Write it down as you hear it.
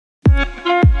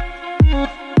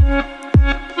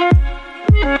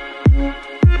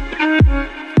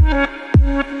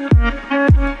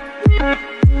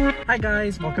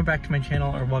guys, welcome back to my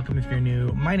channel, or welcome if you're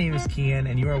new. My name is Kyian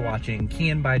and you are watching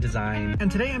Kyian by Design.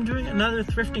 And today I'm doing another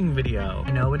thrifting video.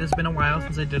 I know it has been a while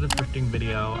since I did a thrifting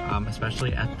video,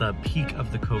 especially at the peak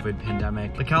of the COVID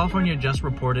pandemic. But California just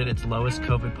reported its lowest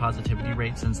COVID positivity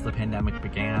rate since the pandemic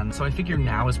began, so I figure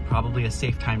now is probably a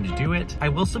safe time to do it. I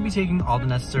will still be taking all the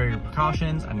necessary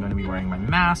precautions. I'm going to be wearing my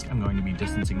mask, I'm going to be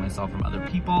distancing myself from other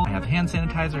people. I have hand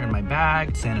sanitizer in my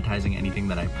bag, sanitizing anything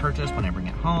that I purchase when I bring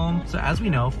it home. So as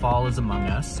we know, fall is among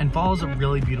us, and fall is a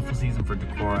really beautiful season for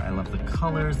decor. I love the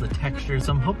colors, the textures,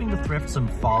 so I'm hoping to thrift some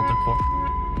fall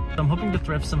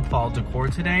decor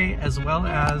today, as well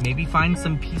as maybe find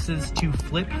some pieces to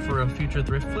flip for a future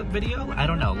thrift flip video. I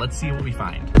don't know, let's see what we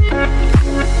find.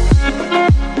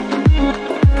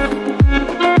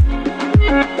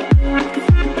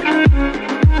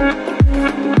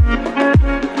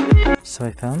 So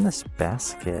I found this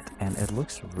basket and it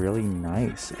looks really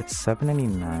nice. It's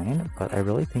 $7.99, but I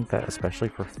really think that especially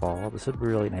for fall, this would be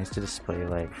really nice to display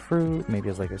like fruit, maybe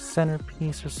as like a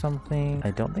centerpiece or something.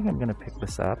 I don't think I'm gonna pick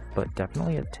this up, but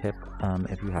definitely a tip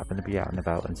if you happen to be out and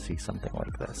about and see something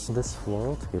like this. This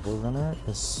floral table runner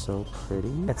is so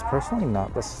pretty. It's personally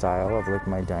not the style of like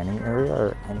my dining area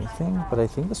or anything, but I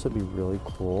think this would be really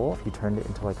cool if you turned it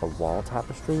into like a wall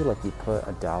tapestry, like you put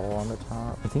a dowel on the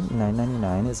top. I think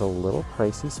 $9.99 is a little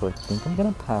pricey, so I think I'm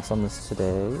gonna pass on this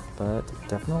today, but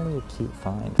definitely a cute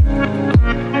find.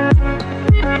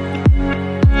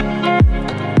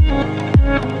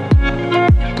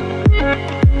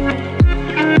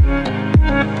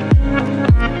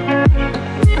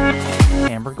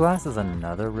 Amber glass is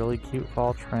another really cute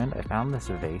fall trend. I found this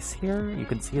vase here. You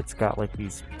can see it's got like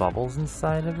these bubbles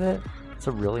inside of it. It's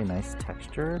a really nice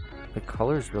texture. The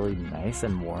color is really nice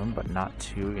and warm, but not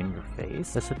too in your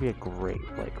face. This would be a great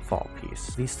like fall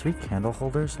piece. These 3 candle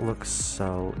holders look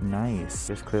so nice.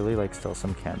 There's clearly like still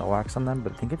some candle wax on them,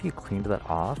 but I think if you cleaned that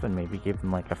off and maybe gave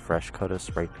them like a fresh coat of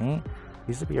spray paint,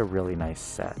 these would be a really nice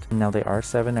set. Now they are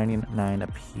 $7.99 a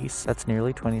piece. That's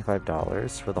nearly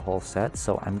 $25 for the whole set,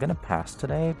 so I'm gonna pass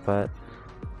today, but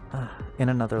in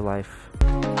another life.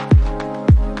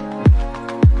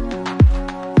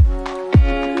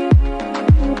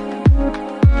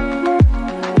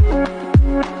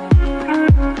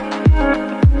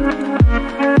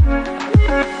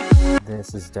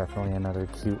 This is definitely another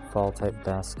cute fall type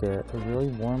basket. A really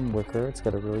warm wicker. It's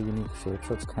got a really unique shape,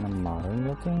 so it's kind of modern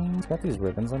looking. It's got these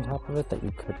ribbons on top of it that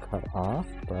you could cut off,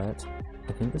 but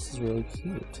I think this is really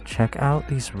cute. Check out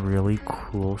these really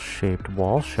cool shaped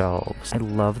wall shelves. I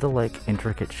love the like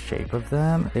intricate shape of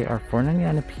them. They are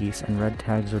 $4.99 a piece, and red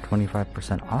tags are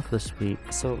 25% off this week,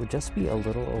 so it would just be a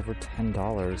little over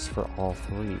 $10 for all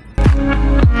 3.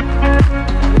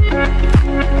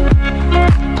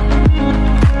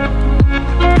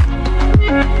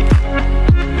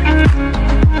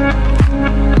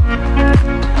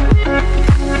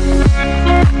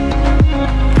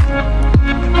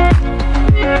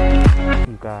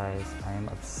 You guys, I am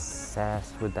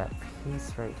obsessed with that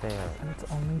piece right there, and it's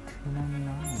only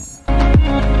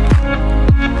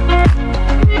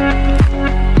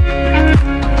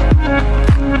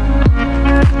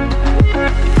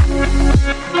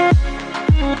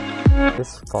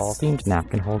This fall themed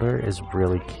napkin holder is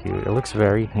really cute. It looks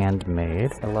very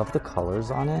handmade. I love the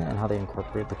colors on it and how they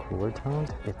incorporate the cooler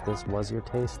tones. If this was your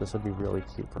taste, this would be really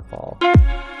cute for fall.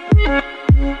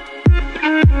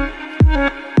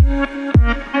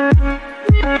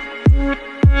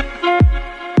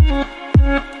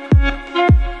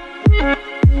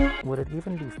 Would it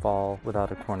even be fall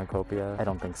without a cornucopia? I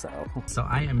don't think so. So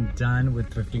I am done with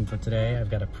thrifting for today. I've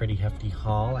got a pretty hefty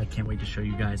haul. I can't wait to show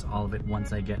you guys all of it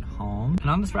once I get home. And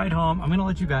on this ride home, I'm gonna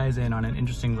let you guys in on an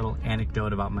interesting little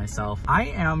anecdote about myself.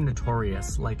 I am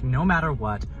notorious, like no matter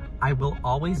what, I will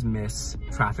always miss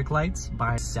traffic lights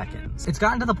by seconds. It's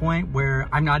gotten to the point where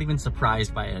I'm not even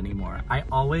surprised by it anymore. I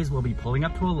always will be pulling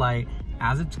up to a light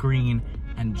as it's green,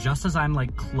 and just as I'm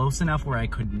like close enough where I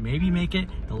could maybe make it,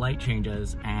 the light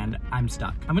changes and I'm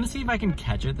stuck. I'm gonna see if I can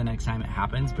catch it the next time it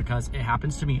happens, because it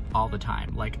happens to me all the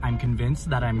time. Like, I'm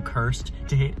convinced that I'm cursed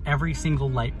to hit every single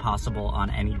light possible on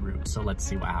any route. So let's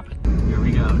see what happens. Here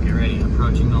we go, get ready.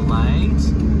 Approaching the light.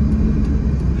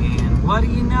 And what do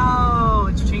you know?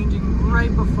 It's changing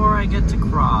right before I get to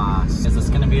cross. Is this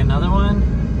gonna be another one?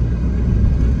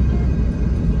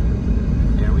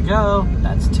 There we go,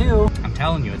 that's 2. I'm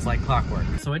telling you, it's like clockwork.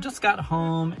 So I just got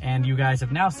home and you guys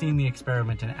have now seen the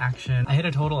experiment in action. I hit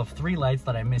a total of 3 lights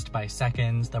that I missed by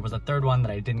seconds. There was a third one that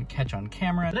I didn't catch on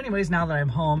camera. But anyways, now that I'm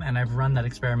home and I've run that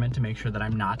experiment to make sure that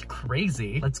I'm not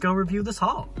crazy, let's go review this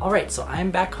haul. All right, so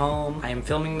I'm back home. I am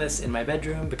filming this in my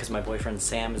bedroom because my boyfriend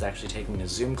Sam is actually taking a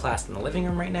Zoom class in the living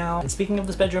room right now. And speaking of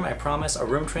this bedroom, I promise a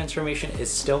room transformation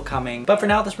is still coming. But for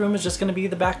now, this room is just gonna be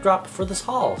the backdrop for this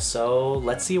haul. So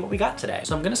let's see what we got today.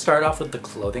 So I'm gonna start off with the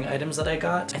clothing items that I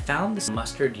got. I found this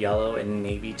mustard yellow and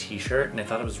navy t-shirt and I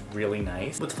thought it was really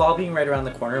nice. With fall being right around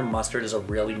the corner, mustard is a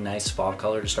really nice fall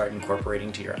color to start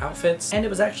incorporating to your outfits. And it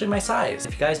was actually my size.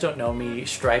 If you guys don't know me,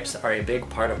 stripes are a big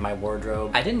part of my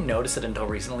wardrobe. I didn't notice it until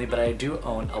recently, but I do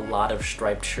own a lot of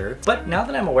striped shirts. But now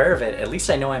that I'm aware of it, at least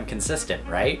I know I'm consistent,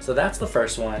 right? So that's the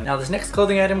first one. Now this next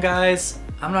clothing item, guys,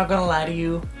 I'm not gonna lie to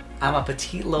you, I'm a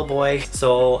petite little boy,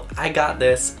 so I got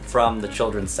this from the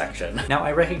children's section. Now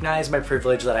I recognize my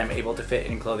privilege that I'm able to fit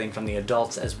in clothing from the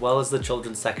adults as well as the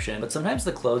children's section, but sometimes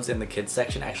the clothes in the kids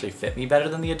section actually fit me better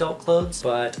than the adult clothes.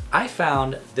 But I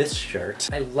found this shirt.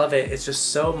 I love it. It's just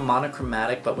so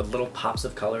monochromatic but with little pops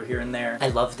of color here and there. I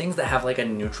love things that have like a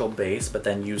neutral base but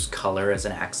then use color as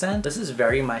an accent. This is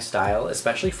very my style,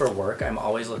 especially for work. I'm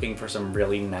always looking for some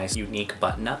really nice unique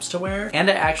button-ups to wear.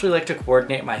 And I actually like to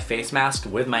coordinate my face mask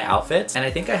with my outfits, and I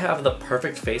think I have the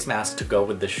perfect face mask to go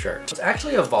with this shirt. It's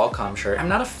actually a Volcom shirt. I'm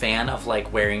not a fan of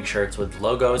like wearing shirts with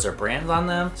logos or brands on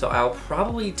them, so I'll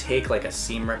probably take like a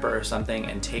seam ripper or something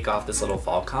and take off this little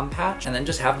Volcom patch and then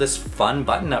just have this fun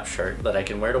button-up shirt that I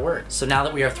can wear to work. So now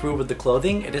that we are through with the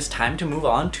clothing, it is time to move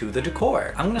on to the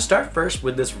decor. I'm gonna start first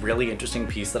with this really interesting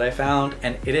piece that I found,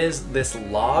 and it is this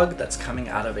log that's coming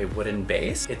out of a wooden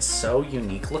base. It's so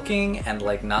unique looking and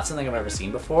like not something I've ever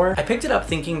seen before. I picked it up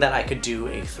thinking that I could do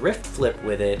a thrift flip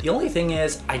with it. The only thing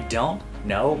is I don't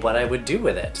know what I would do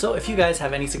with it. So if you guys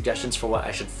have any suggestions for what I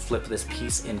should flip this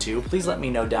piece into, please let me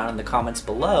know down in the comments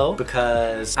below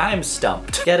because I'm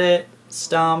stumped. Get it?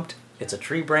 Stumped. It's a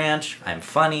tree branch, I'm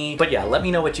funny. But yeah, let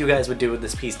me know what you guys would do with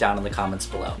this piece down in the comments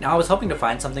below. Now I was hoping to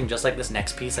find something just like this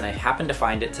next piece and I happened to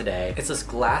find it today. It's this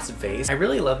glass vase. I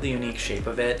really love the unique shape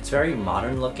of it. It's very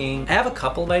modern looking. I have a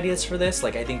couple of ideas for this.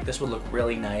 Like I think this would look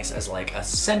really nice as like a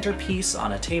centerpiece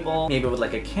on a table, maybe with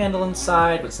like a candle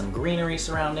inside with some greenery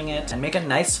surrounding it and make a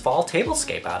nice fall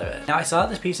tablescape out of it. Now I saw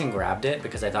this piece and grabbed it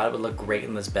because I thought it would look great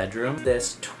in this bedroom.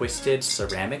 This twisted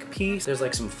ceramic piece. There's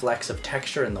like some flecks of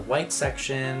texture in the white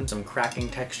section, some cracking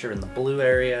texture in the blue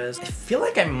areas. I feel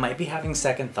like I might be having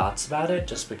second thoughts about it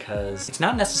just because it's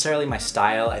not necessarily my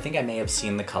style. I think I may have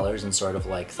seen the colors and sort of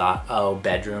like thought, oh,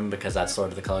 bedroom, because that's sort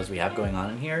of the colors we have going on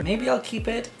in here. Maybe I'll keep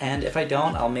it, and if I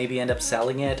don't, I'll maybe end up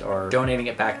selling it or donating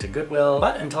it back to Goodwill.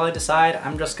 But until I decide,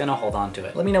 I'm just gonna hold on to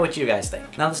it. Let me know what you guys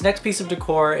think. Now this next piece of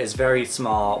decor is very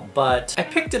small, but I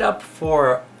picked it up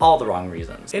for all the wrong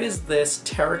reasons. It is this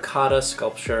terracotta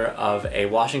sculpture of a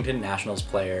Washington Nationals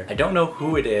player. I don't know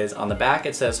who it is. On the back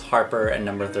it says Harper and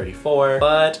number 34,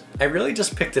 but I really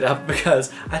just picked it up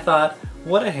because I thought,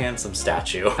 what a handsome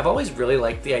statue. I've always really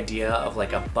liked the idea of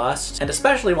like a bust, and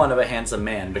especially one of a handsome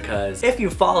man, because if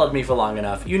you've followed me for long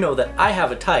enough, you know that I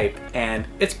have a type, and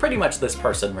it's pretty much this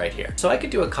person right here. So I could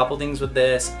do a couple things with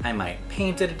this. I might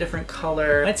paint it a different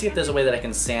color. I might see if there's a way that I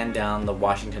can sand down the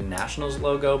Washington Nationals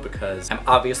logo, because I'm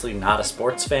obviously not a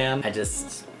sports fan.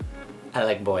 I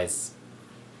like boys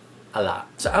a lot.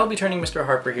 So I'll be turning Mr.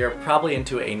 Harper here probably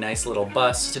into a nice little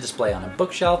bust to display on a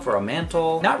bookshelf or a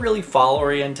mantle. Not really fall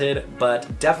oriented,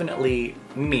 but definitely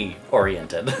me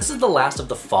oriented. This is the last of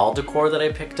the fall decor that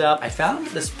I picked up. I found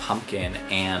this pumpkin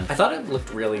and I thought it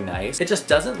looked really nice. It just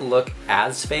doesn't look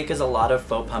as fake as a lot of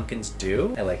faux pumpkins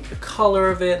do. I like the color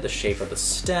of it, the shape of the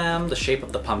stem, the shape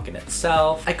of the pumpkin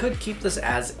itself. I could keep this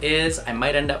as is. I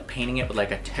might end up painting it with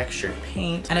like a textured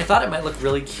paint. And I thought it might look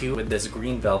really cute with this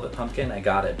green velvet pumpkin I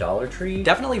got at Dollar Tree.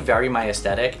 Definitely very my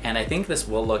aesthetic, and I think this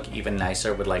will look even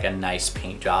nicer with like a nice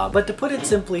paint job. But to put it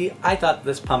simply, I thought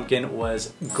this pumpkin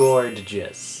was gorgeous.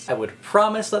 I would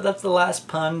promise that that's the last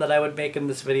pun that I would make in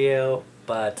this video,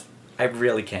 but I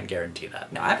really can't guarantee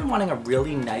that. Now, I've been wanting a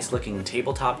really nice looking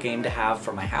tabletop game to have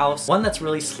for my house, one that's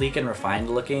really sleek and refined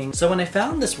looking. So when I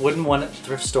found this wooden one at the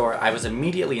thrift store, I was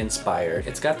immediately inspired.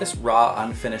 It's got this raw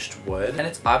unfinished wood, and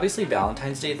it's obviously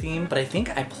Valentine's Day themed, but I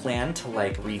think I plan to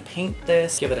like repaint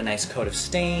this, give it a nice coat of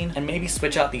stain, and maybe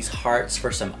switch out these hearts for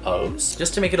some O's,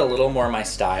 just to make it a little more my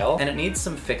style. And it needs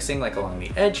some fixing like along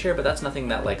the edge here, but that's nothing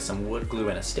that like some wood glue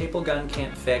and a staple gun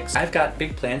can't fix. I've got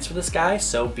big plans for this guy,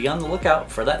 so be on the lookout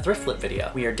for that thrift flip flip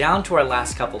video. We are down to our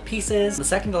last couple pieces. The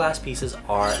second to last pieces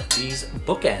are these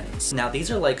bookends. Now these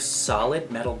are like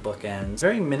solid metal bookends,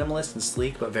 very minimalist and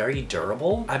sleek, but very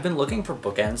durable. I've been looking for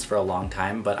bookends for a long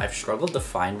time, but I've struggled to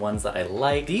find ones that I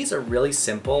like. These are really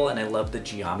simple and I love the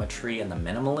geometry and the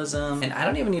minimalism. And I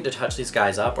don't even need to touch these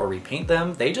guys up or repaint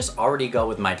them. They just already go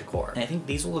with my decor. And I think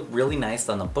these will look really nice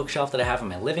on the bookshelf that I have in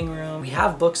my living room. We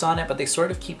have books on it, but they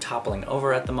sort of keep toppling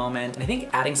over at the moment. And I think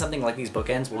adding something like these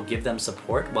bookends will give them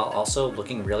support while also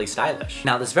looking really stylish.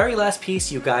 Now this very last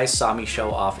piece you guys saw me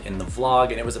show off in the vlog,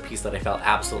 and it was a piece that I felt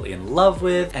absolutely in love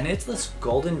with, and it's this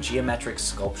golden geometric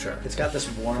sculpture. It's got this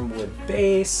warm wood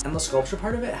base, and the sculpture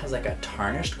part of it has like a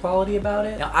tarnished quality about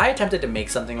it. Now I attempted to make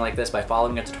something like this by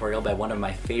following a tutorial by one of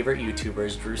my favorite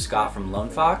YouTubers, Drew Scott from Lone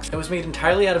Fox. It was made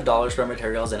entirely out of dollar store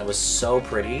materials and it was so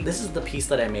pretty. This is the piece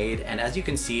that I made, and as you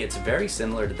can see, it's very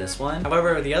similar to this one.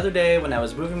 However, the other day when I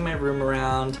was moving my room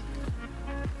around,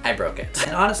 I broke it.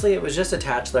 And honestly, it was just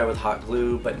attached there with hot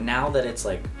glue, but now that it's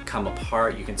like come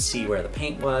apart, you can see where the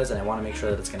paint was, and I want to make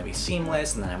sure that it's going to be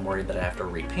seamless, and then I'm worried that I have to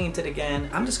repaint it again.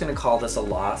 I'm just going to call this a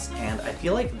loss, and I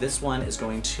feel like this one is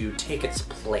going to take its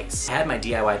place. I had my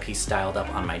DIY piece styled up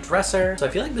on my dresser, so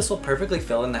I feel like this will perfectly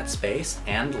fill in that space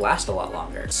and last a lot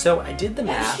longer. So I did the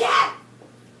math.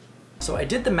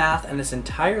 And this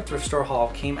entire thrift store haul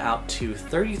came out to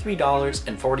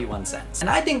 $33.41. And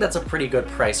I think that's a pretty good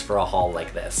price for a haul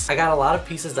like this. I got a lot of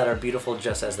pieces that are beautiful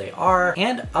just as they are,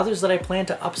 and others that I plan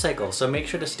to upcycle, so make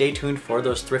sure to stay tuned for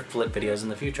those thrift flip videos in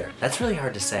the future. That's really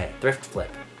hard to say. Thrift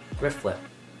flip. Thrift flip.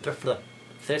 Thrift flip.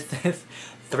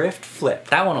 Thrift flip.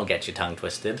 That one will get you tongue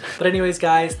twisted. But anyways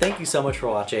guys, thank you so much for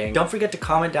watching. Don't forget to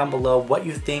comment down below what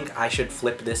you think I should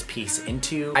flip this piece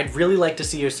into. I'd really like to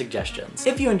see your suggestions.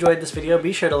 If you enjoyed this video,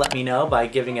 be sure to let me know by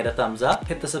giving it a thumbs up,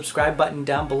 hit the subscribe button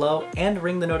down below, and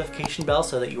ring the notification bell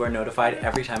so that you are notified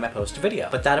every time I post a video.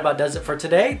 But that about does it for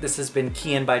today. This has been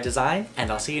Kyian by Design,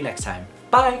 and I'll see you next time.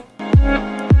 Bye!